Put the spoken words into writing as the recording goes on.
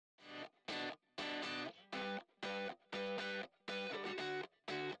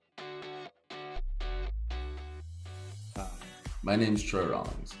My name's Troy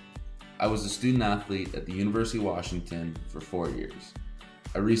Rallings. I was a student athlete at the University of Washington for 4 years.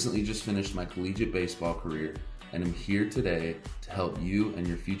 I recently just finished my collegiate baseball career and am here today to help you and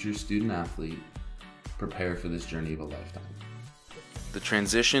your future student athlete prepare for this journey of a lifetime. The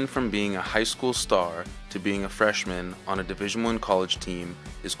transition from being a high school star to being a freshman on a Division I college team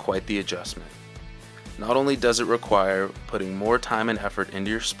is quite the adjustment. Not only does it require putting more time and effort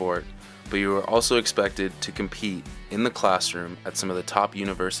into your sport, but you are also expected to compete in the classroom at some of the top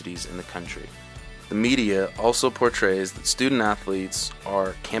universities in the country. The media also portrays that student athletes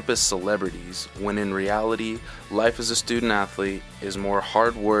are campus celebrities, when in reality, life as a student athlete is more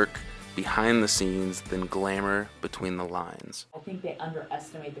hard work behind the scenes than glamour between the lines. I think they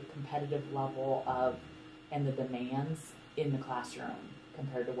underestimate the competitive level of and the demands in the classroom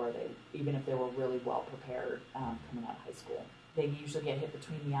compared to where even if they were really well prepared coming out of high school. They usually get hit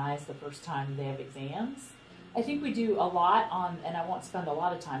between the eyes the first time they have exams. I think we do a lot on, and I won't spend a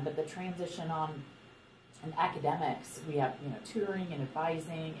lot of time, but the transition on in academics, we have tutoring and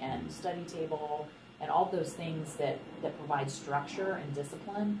advising and study table and all those things that provide structure and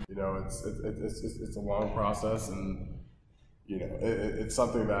discipline. It's a long process, and it's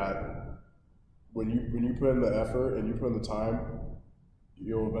something that when you put in the effort and you put in the time,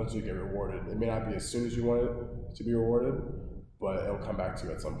 you'll eventually get rewarded. It may not be as soon as you want it to be rewarded, but it'll come back to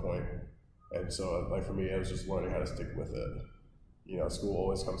you at some point. And so, like for me, it was just learning how to stick with it. School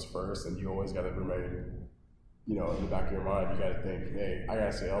always comes first, and you always got to remain, in the back of your mind, you got to think, hey, I got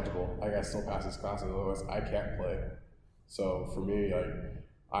to stay eligible. I got to still pass this class, otherwise I can't play. So for me,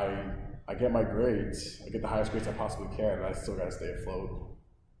 I get my grades, I get the highest grades I possibly can, and I still got to stay afloat.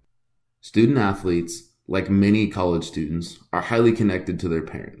 Student athletes, like many college students, are highly connected to their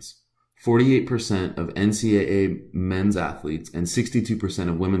parents. 48% of NCAA men's athletes and 62%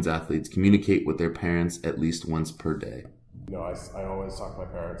 of women's athletes communicate with their parents at least once per day. I always talk to my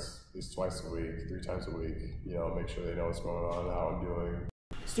parents at least twice a week, 3 times a week, make sure they know what's going on, how I'm doing.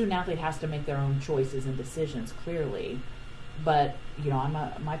 Student athlete has to make their own choices and decisions, clearly. But,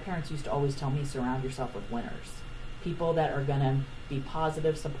 my parents used to always tell me, surround yourself with winners. People that are going to be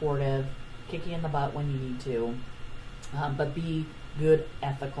positive, supportive, kick you in the butt when you need to, but be good,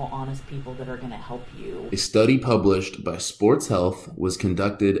 ethical, honest people that are going to help you. A study published by Sports Health was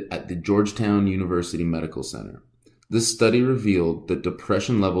conducted at the Georgetown University Medical Center. This study revealed that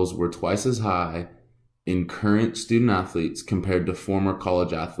depression levels were twice as high in current student athletes compared to former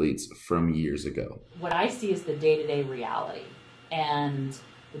college athletes from years ago. What I see is the day-to-day reality. And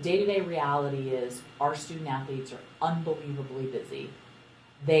the day-to-day reality is our student athletes are unbelievably busy.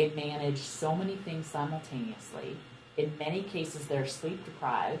 They manage so many things simultaneously. In many cases, they're sleep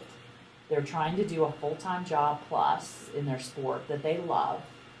deprived. They're trying to do a full-time job plus in their sport that they love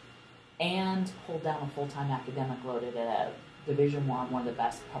and hold down a full-time academic load at a Division I, one of the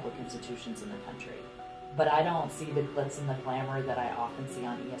best public institutions in the country. But I don't see the glitz and the glamour that I often see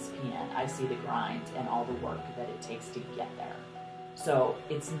on ESPN. I see the grind and all the work that it takes to get there. So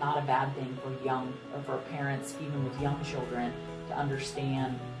it's not a bad thing for parents, even with young children, to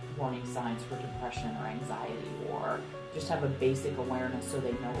understand warning signs for depression or anxiety, or just have a basic awareness so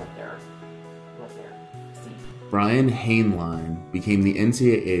they know what they're seeing. Brian Hainline became the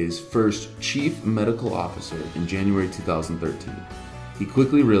NCAA's first chief medical officer in January 2013. He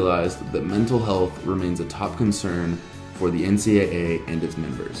quickly realized that mental health remains a top concern for the NCAA and its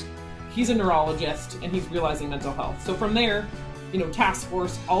members. He's a neurologist, and he's realizing mental health. So from there, task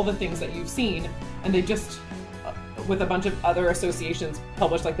force, all the things that you've seen, and they just, with a bunch of other associations,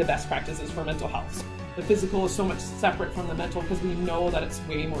 publish the best practices for mental health. The physical is so much separate from the mental because we know that it's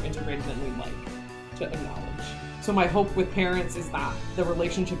way more integrated than we'd like to acknowledge. So my hope with parents is that the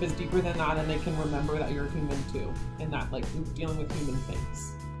relationship is deeper than that, and they can remember that you're human too, and that you're dealing with human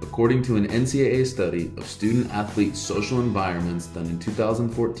things. According to an NCAA study of student athlete social environments done in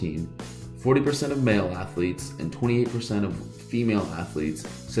 2014, 40% of male athletes and 28% of female athletes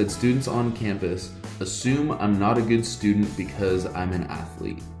said students on campus assume I'm not a good student because I'm an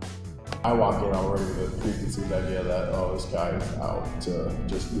athlete. I walk in already with a preconceived idea that, this guy is out to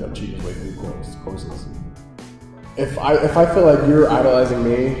just cheat his way through courses. If I feel like you're idolizing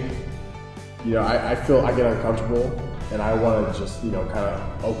me, I feel I get uncomfortable, and I want to just kind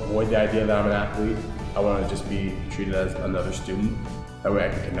of avoid the idea that I'm an athlete. I want to just be treated as another student. That way I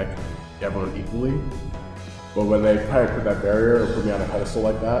can connect with everyone equally. But when they kind of put that barrier or put me on a pedestal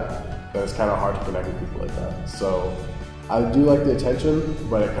like that, then it's kind of hard to connect with people like that. So I do like the attention,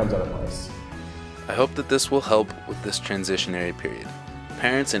 but it comes at a price. I hope that this will help with this transitionary period.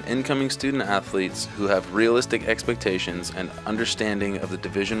 Parents and incoming student athletes who have realistic expectations and understanding of the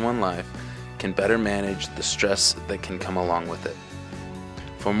Division I life can better manage the stress that can come along with it.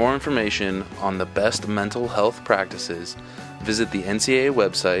 For more information on the best mental health practices, visit the NCAA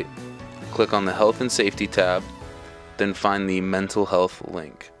website, click on the Health and Safety tab, then find the Mental Health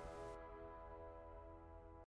link.